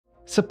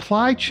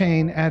Supply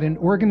chain at an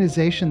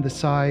organization the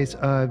size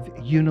of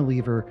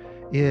Unilever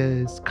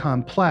is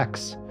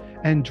complex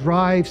and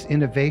drives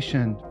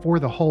innovation for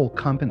the whole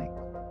company.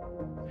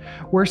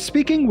 We're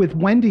speaking with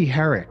Wendy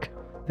Herrick,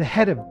 the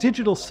head of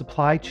digital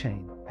supply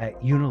chain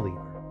at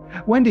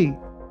Unilever. Wendy,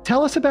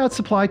 tell us about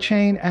supply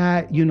chain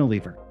at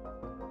Unilever.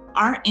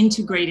 Our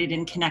integrated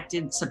and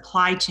connected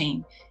supply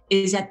chain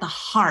is at the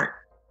heart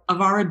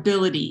of our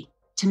ability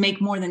to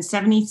make more than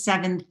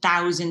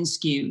 77,000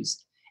 SKUs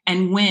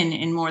and win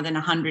in more than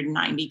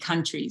 190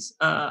 countries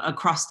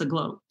across the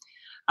globe.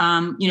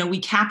 We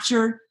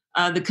capture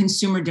the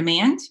consumer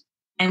demand,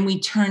 and we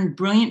turn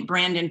brilliant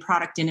brand and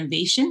product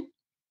innovation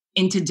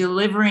into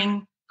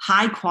delivering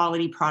high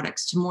quality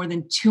products to more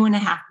than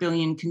 2.5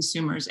 billion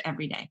consumers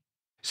every day.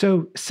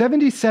 So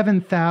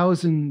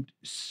 77,000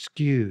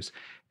 SKUs.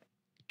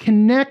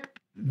 Connect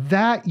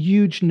that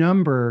huge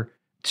number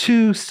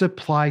to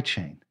supply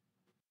chain.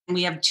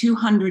 We have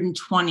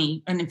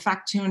 220, and in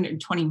fact,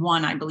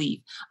 221, I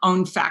believe,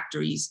 owned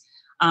factories,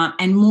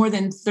 and more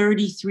than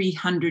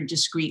 3,300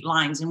 discrete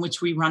lines in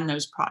which we run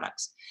those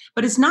products.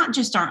 But it's not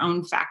just our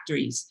own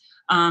factories.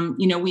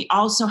 We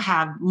also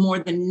have more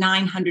than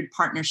 900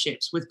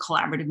 partnerships with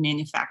collaborative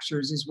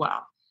manufacturers as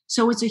well.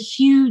 So it's a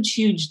huge,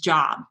 huge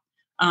job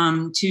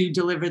to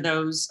deliver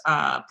those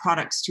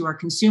products to our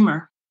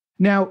consumer.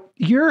 Now,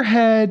 you're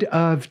head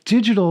of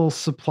digital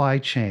supply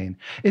chain.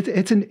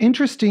 It's an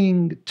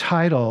interesting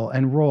title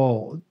and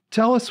role.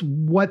 Tell us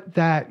what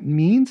that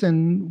means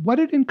and what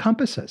it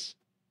encompasses.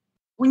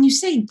 When you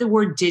say the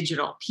word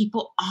digital,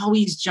 people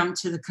always jump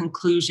to the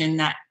conclusion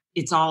that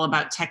it's all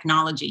about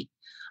technology.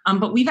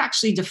 But we've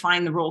actually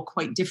defined the role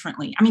quite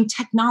differently. I mean,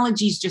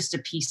 technology is just a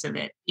piece of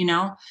it,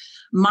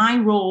 My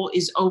role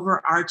is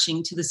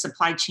overarching to the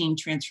supply chain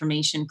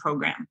transformation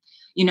program.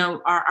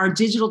 Our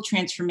digital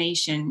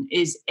transformation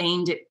is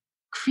aimed at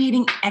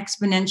creating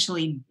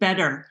exponentially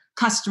better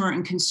customer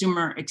and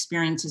consumer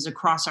experiences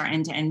across our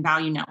end-to-end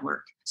value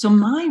network. So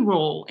my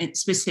role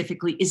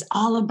specifically is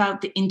all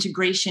about the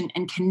integration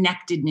and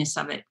connectedness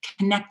of it,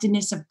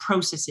 connectedness of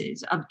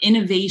processes, of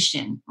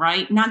innovation,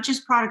 right? Not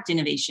just product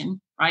innovation,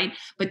 right?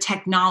 But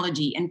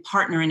technology and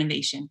partner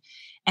innovation.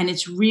 And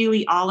it's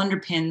really all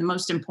underpinned. The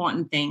most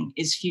important thing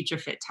is future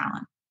fit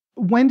talent.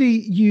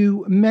 Wendy,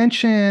 you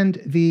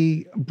mentioned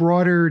the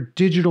broader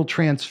digital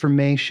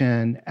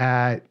transformation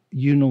at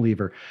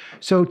Unilever.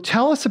 So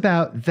tell us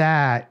about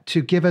that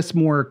to give us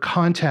more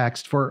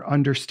context for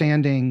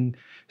understanding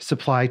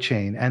supply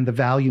chain and the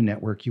value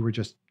network you were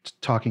just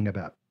talking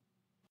about.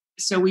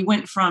 So we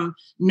went from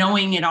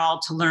knowing it all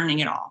to learning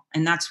it all.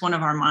 And that's one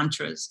of our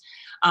mantras.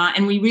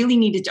 And we really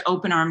needed to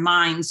open our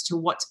minds to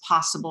what's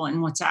possible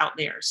and what's out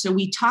there. So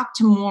we talked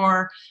to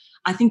more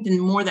than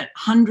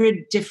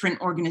 100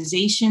 different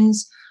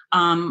organizations,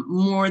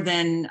 more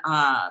than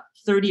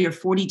 30 or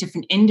 40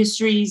 different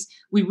industries.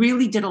 We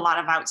really did a lot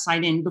of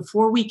outside in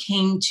before we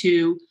came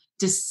to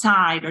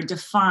decide or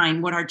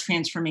define what our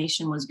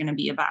transformation was going to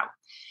be about.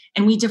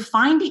 And we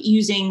defined it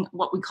using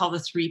what we call the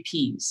 3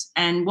 Ps.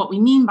 And what we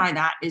mean by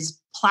that is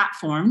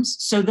platforms.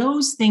 So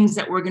those things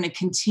that we're going to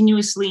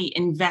continuously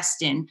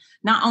invest in,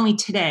 not only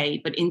today,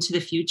 but into the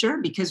future,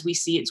 because we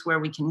see it's where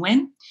we can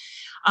win.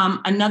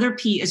 Another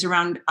P is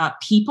around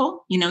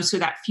people, so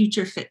that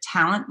future fit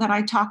talent that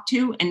I talked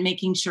to and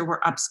making sure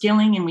we're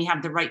upskilling and we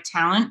have the right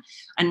talent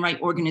and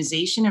right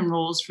organization and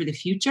roles for the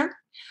future,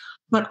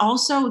 but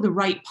also the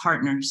right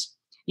partners.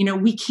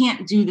 We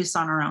can't do this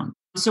on our own.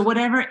 So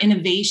whatever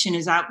innovation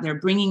is out there,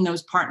 bringing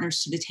those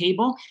partners to the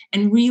table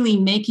and really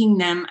making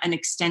them an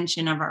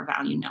extension of our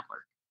value network.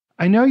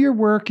 I know you're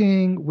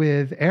working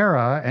with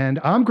Aera,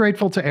 and I'm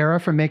grateful to Aera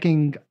for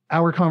making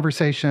our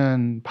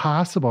conversation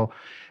possible.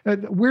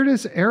 Where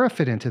does Aera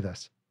fit into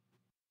this?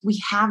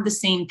 We have the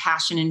same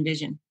passion and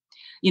vision.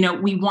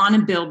 We want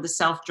to build the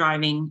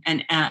self-driving,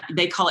 and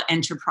they call it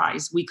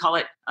enterprise. We call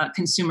it a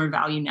consumer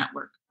value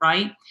network,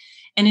 right?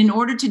 And in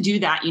order to do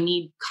that, you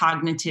need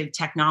cognitive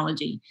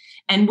technology.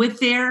 And with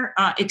their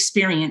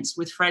experience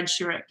with Fred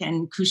Schurig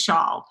and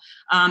Kushal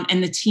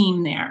and the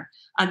team there,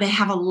 they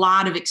have a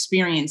lot of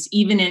experience,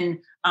 even in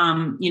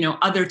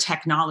other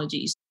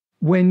technologies.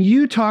 When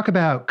you talk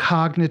about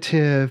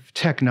cognitive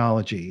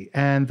technology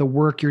and the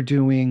work you're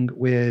doing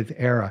with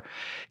Aera,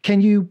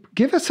 can you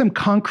give us some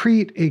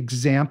concrete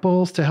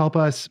examples to help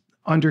us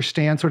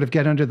understand, sort of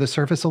get under the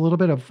surface a little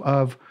bit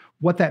of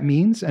what that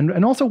means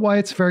and also why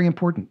it's very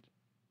important?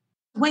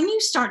 When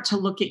you start to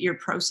look at your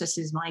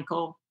processes,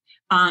 Michael,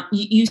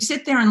 you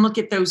sit there and look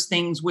at those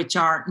things which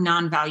are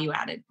non-value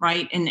added,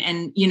 right? And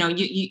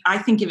I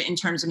think of it in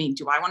terms of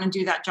do I want to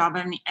do that job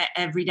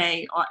every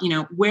day? Or,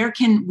 where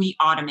can we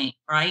automate,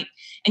 right?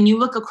 And you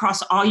look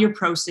across all your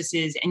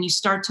processes and you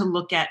start to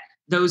look at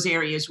those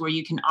areas where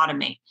you can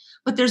automate.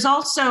 But there's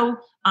also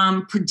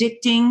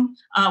predicting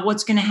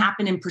what's going to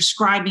happen and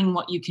prescribing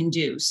what you can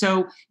do.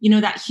 So,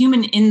 that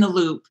human in the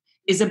loop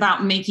is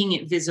about making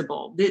it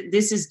visible.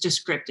 This is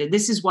descriptive.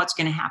 This is what's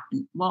going to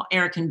happen. Well,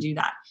 Aera can do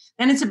that.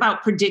 Then it's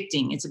about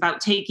predicting. It's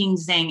about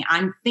saying,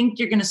 I think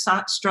you're going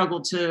to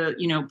struggle to,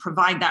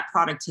 provide that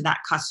product to that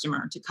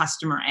customer, to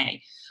customer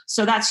A.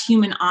 So that's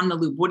human on the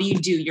loop. What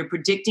do? You're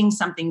predicting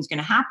something's going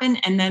to happen,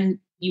 and then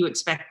you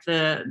expect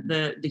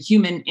the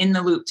human in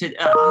the loop to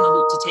on the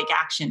loop to take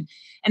action.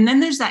 And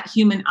then there's that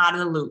human out of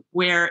the loop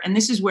and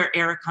this is where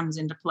Aera comes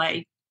into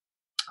play.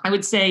 I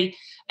would say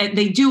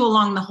they do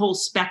along the whole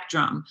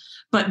spectrum,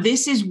 but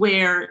this is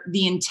where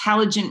the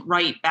intelligent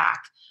right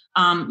back.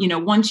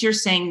 Once you're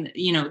saying,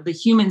 the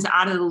human's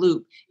out of the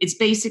loop, it's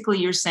basically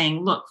you're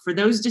saying, look, for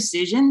those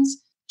decisions,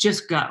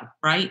 just go,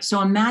 right?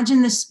 So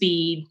imagine the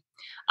speed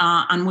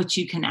on which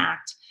you can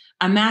act.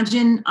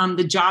 Imagine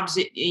the jobs,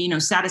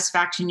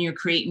 satisfaction you're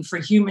creating for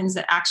humans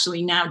that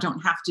actually now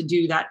don't have to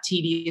do that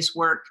tedious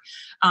work.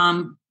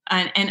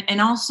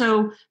 And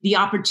also the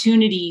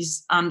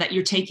opportunities that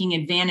you're taking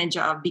advantage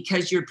of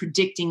because you're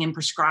predicting and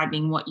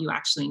prescribing what you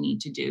actually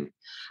need to do.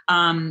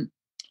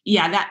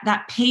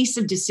 That pace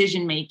of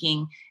decision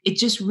making, it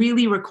just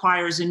really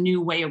requires a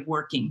new way of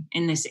working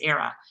in this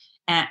era.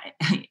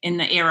 In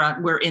the era,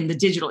 we're in the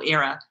digital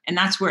era, and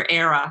that's where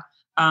Aera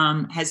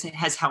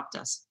has helped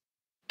us.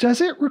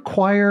 Does it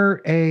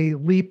require a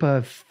leap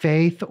of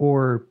faith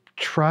or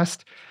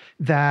trust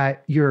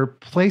that you're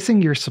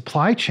placing your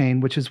supply chain,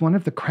 which is one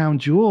of the crown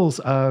jewels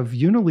of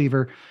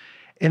Unilever,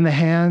 in the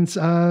hands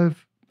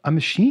of a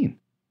machine?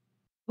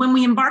 When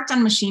we embarked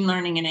on machine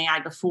learning and AI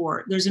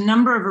before, there's a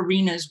number of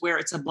arenas where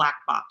it's a black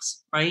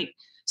box, right?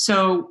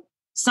 So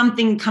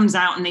something comes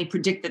out and they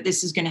predict that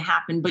this is going to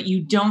happen, but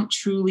you don't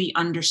truly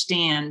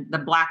understand the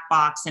black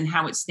box and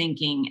how it's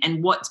thinking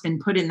and what's been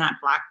put in that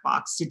black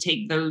box to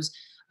take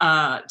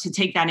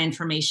that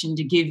information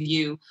to give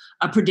you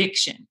a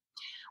prediction.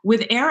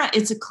 With Aera,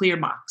 it's a clear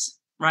box,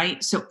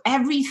 right? So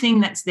everything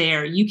that's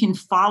there, you can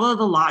follow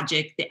the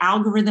logic, the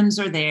algorithms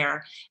are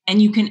there,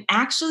 and you can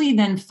actually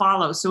then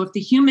follow. So if the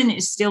human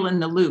is still in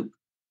the loop,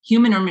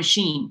 human or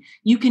machine,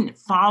 you can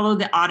follow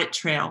the audit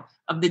trail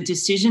of the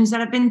decisions that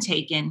have been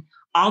taken,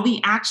 all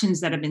the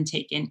actions that have been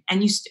taken.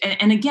 And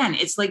again,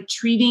 it's like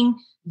treating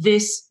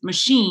this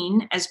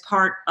machine as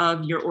part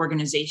of your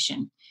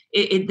organization.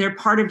 They're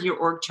part of your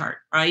org chart,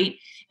 right?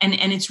 And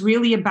it's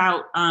really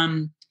about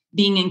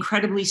being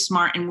incredibly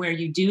smart in where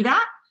you do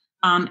that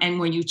and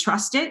where you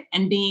trust it,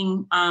 and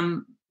being,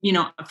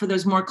 for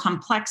those more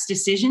complex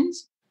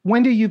decisions.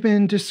 Wendy, you've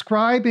been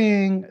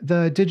describing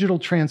the digital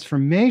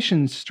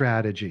transformation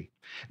strategy.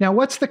 Now,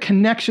 what's the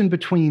connection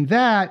between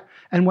that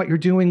and what you're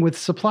doing with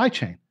supply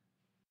chain?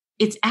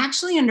 It's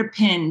actually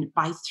underpinned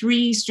by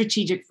 3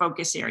 strategic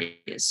focus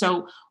areas.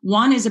 So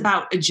one is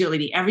about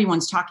agility.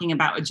 Everyone's talking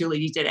about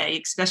agility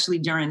today, especially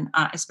during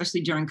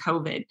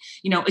COVID.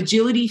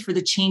 Agility for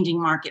the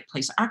changing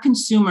marketplace. Our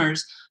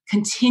consumers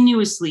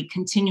continuously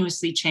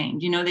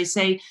change. They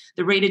say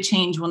the rate of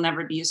change will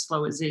never be as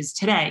slow as it is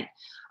today.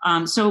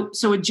 So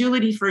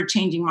agility for a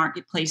changing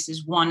marketplace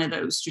is one of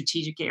those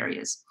strategic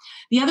areas.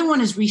 The other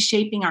one is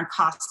reshaping our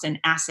costs and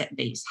asset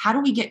base. How do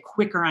we get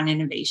quicker on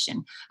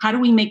innovation? How do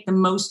we make the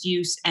most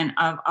use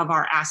of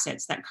our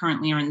assets that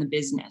currently are in the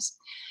business?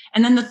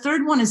 And then the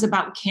third one is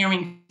about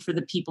caring for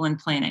the people and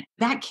planet.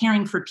 That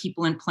caring for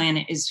people and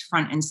planet is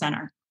front and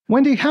center.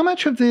 Wendy, how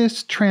much of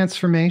this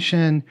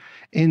transformation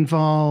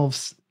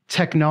involves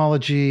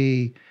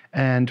technology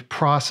and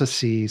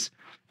processes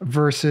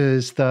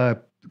versus the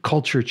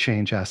culture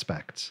change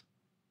aspects?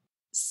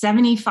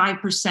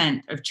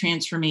 75% of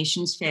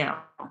transformations fail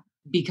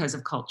because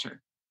of culture.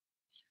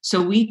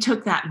 So we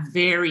took that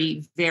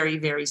very, very,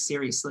 very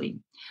seriously.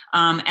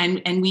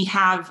 And we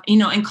have,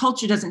 and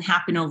culture doesn't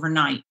happen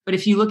overnight. But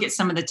if you look at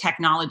some of the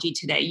technology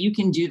today, you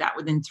can do that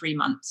within 3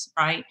 months,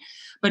 right?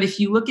 But if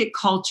you look at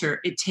culture,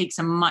 it takes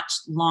a much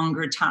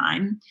longer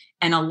time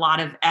and a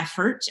lot of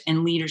effort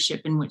and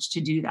leadership in which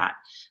to do that.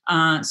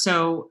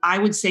 So I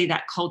would say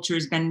that culture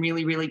has been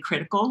really, really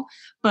critical,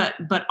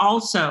 but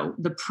also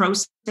the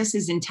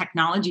processes in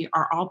technology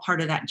are all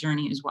part of that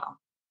journey as well.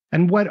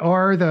 And what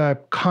are the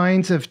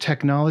kinds of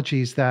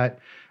technologies that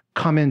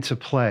come into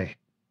play?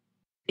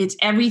 It's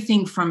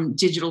everything from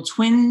digital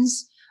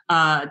twins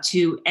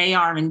to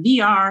AR and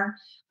VR,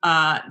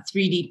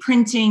 3D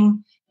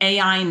printing,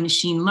 AI and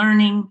machine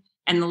learning,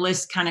 and the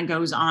list kind of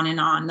goes on and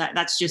on.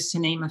 That's just to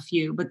name a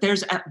few. But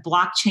there's a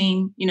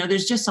blockchain,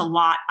 there's just a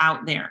lot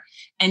out there.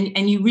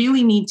 And you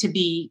really need to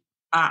be,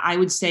 I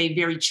would say,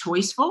 very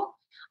choiceful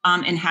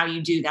in how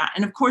you do that.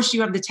 And of course,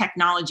 you have the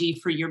technology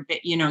for your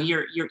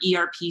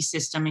ERP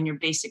system and your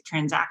basic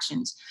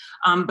transactions.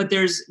 But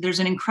there's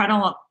an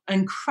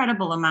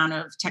incredible amount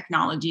of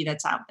technology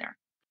that's out there.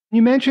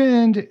 You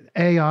mentioned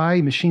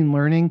AI, machine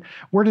learning.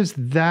 Where does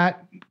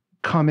that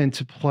come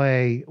into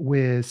play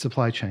with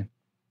supply chain?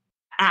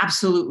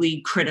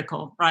 Absolutely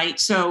critical, right?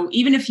 So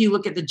even if you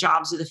look at the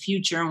jobs of the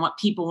future and what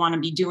people want to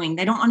be doing,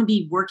 they don't want to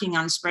be working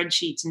on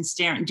spreadsheets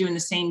and doing the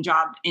same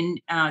job in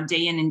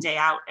and day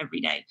out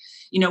every day.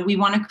 We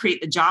want to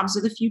create the jobs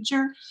of the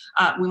future.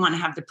 We want to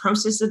have the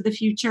process of the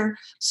future.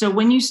 So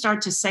when you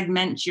start to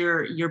segment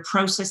your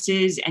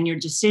processes and your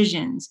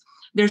decisions,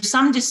 There's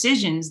some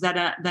decisions that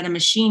a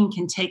machine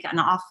can take an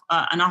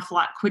awful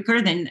lot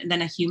quicker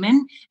than a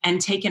human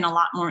and take in a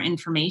lot more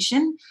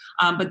information.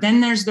 But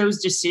then there's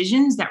those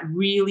decisions that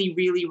really,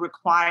 really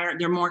require,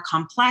 they're more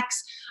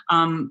complex,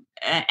 and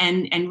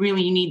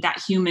really you need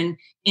that human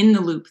in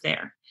the loop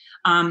there.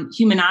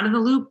 Human out of the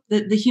loop,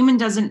 the human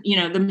doesn't,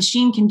 the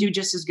machine can do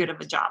just as good of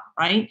a job,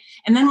 right?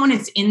 And then when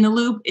it's in the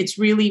loop, it's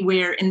really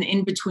where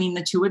in between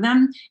the two of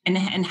them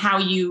and how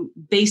you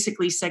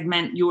basically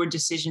segment your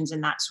decisions in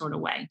that sort of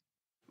way.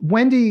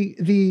 Wendy,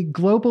 the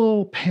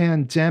global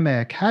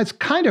pandemic has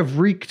kind of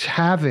wreaked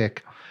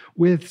havoc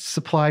with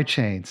supply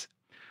chains.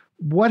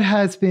 What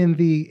has been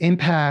the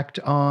impact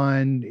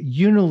on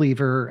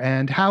Unilever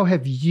and how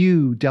have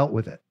you dealt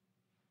with it?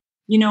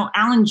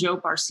 Alan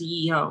Jope, our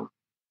CEO,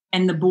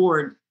 and the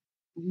board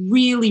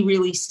really,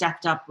 really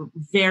stepped up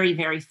very,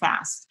 very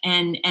fast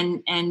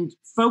and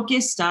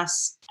focused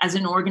us as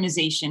an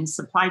organization,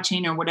 supply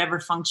chain or whatever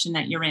function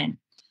that you're in,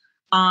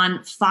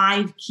 on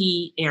 5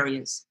 key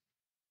areas.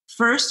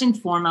 First and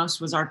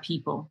foremost was our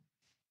people,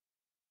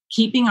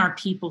 keeping our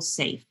people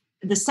safe.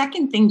 The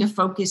second thing to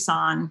focus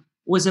on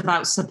was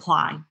about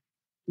supply.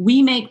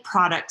 We make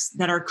products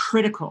that are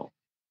critical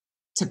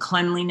to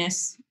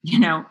cleanliness,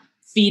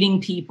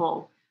 feeding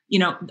people.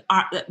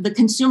 The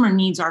consumer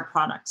needs our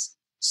products.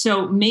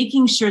 So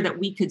making sure that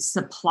we could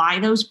supply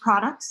those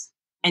products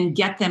and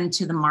get them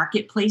to the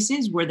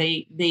marketplaces where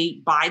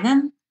they buy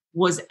them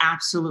was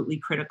absolutely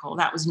critical.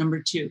 That was number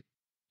 2.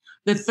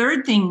 The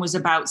third thing was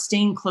about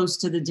staying close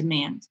to the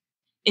demand.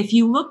 If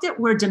you looked at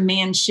where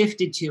demand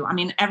shifted to,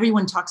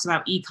 everyone talks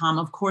about e-com.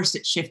 Of course,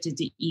 it shifted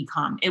to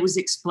e-com. It was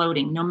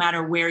exploding. No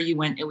matter where you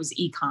went, it was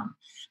e-com.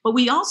 But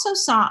we also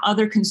saw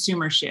other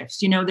consumer shifts.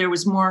 There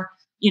was more,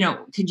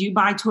 could you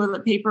buy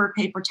toilet paper,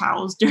 paper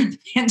towels during the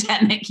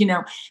pandemic?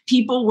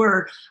 People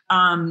were,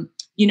 kind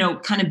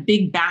of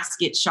big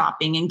basket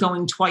shopping and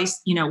going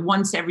twice,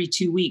 once every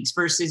 2 weeks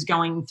versus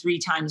going 3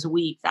 times a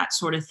week, that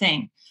sort of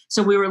thing.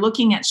 So we were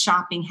looking at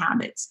shopping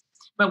habits,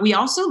 but we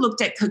also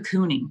looked at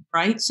cocooning,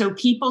 right? So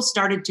people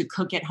started to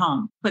cook at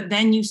home, but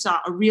then you saw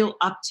a real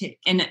uptick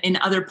in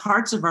other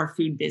parts of our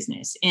food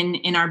business,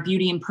 in our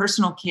beauty and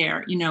personal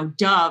care,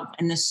 Dove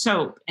and the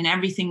soap and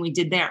everything we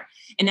did there.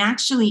 And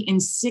actually in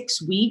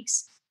 6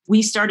 weeks,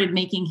 we started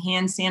making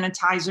hand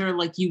sanitizer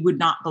like you would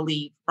not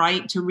believe,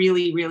 right? To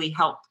really, really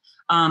help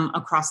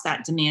across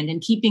that demand and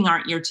keeping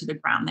our ear to the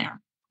ground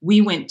there. We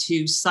went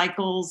to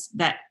cycles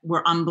that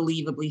were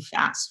unbelievably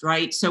fast,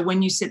 right? So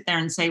when you sit there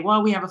and say,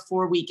 well, we have a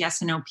 4-week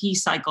S&OP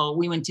cycle,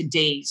 we went to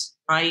days,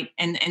 right?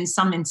 And in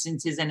some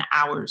instances in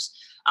hours.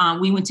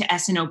 We went to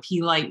S&OP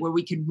Light where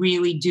we could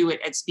really do it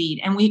at speed.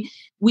 And we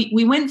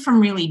went from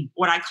really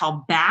what I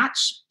call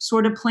batch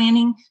sort of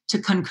planning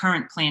to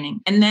concurrent planning.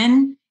 And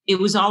then it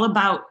was all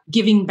about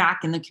giving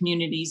back in the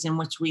communities in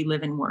which we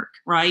live and work,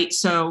 right?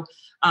 So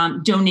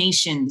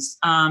donations,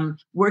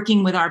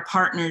 working with our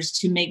partners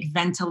to make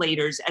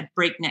ventilators at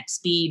breakneck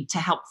speed to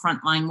help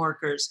frontline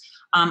workers.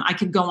 I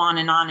could go on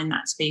in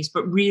that space,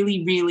 but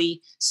really,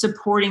 really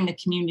supporting the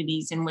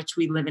communities in which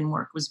we live and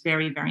work was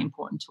very, very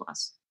important to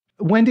us.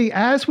 Wendy,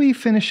 as we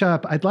finish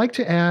up, I'd like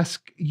to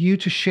ask you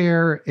to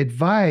share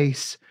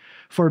advice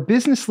for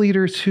business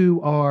leaders who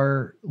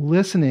are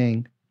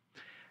listening.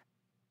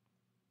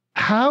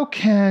 How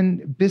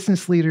can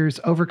business leaders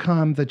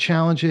overcome the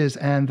challenges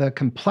and the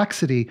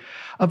complexity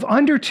of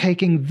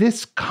undertaking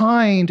this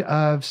kind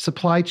of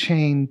supply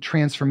chain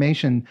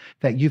transformation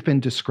that you've been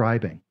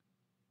describing?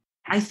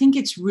 I think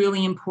it's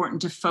really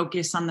important to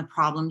focus on the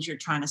problems you're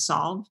trying to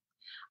solve.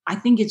 I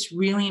think it's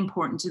really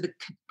important to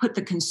put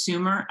the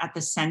consumer at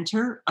the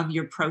center of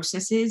your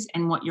processes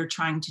and what you're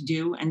trying to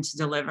do and to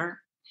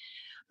deliver.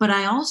 But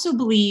I also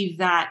believe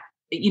that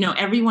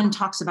everyone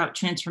talks about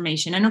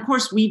transformation. And of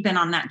course, we've been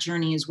on that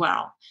journey as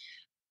well.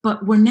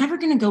 But we're never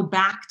going to go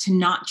back to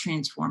not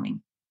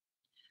transforming.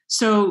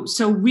 So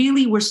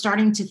really, we're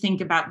starting to think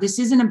about, this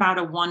isn't about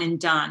a one and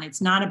done.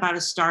 It's not about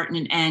a start and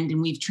an end,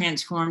 and we've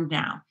transformed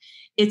now.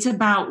 It's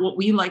about what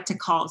we like to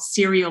call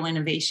serial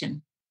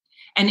innovation.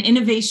 And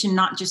innovation,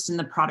 not just in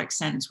the product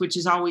sense, which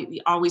is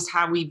always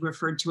how we've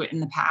referred to it in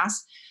the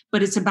past,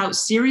 but it's about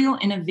serial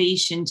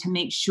innovation to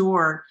make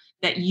sure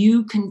that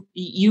you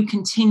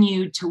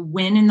continue to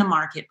win in the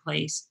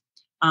marketplace,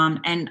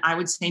 and I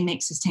would say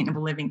make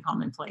sustainable living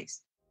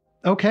commonplace.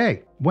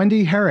 Okay,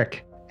 Wendy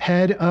Herrick,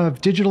 Head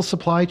of Digital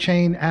Supply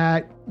Chain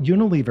at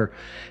Unilever.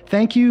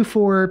 Thank you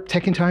for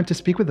taking time to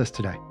speak with us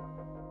today.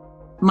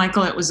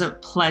 Michael, it was a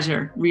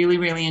pleasure. Really,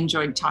 really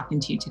enjoyed talking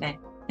to you today.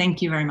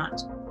 Thank you very much.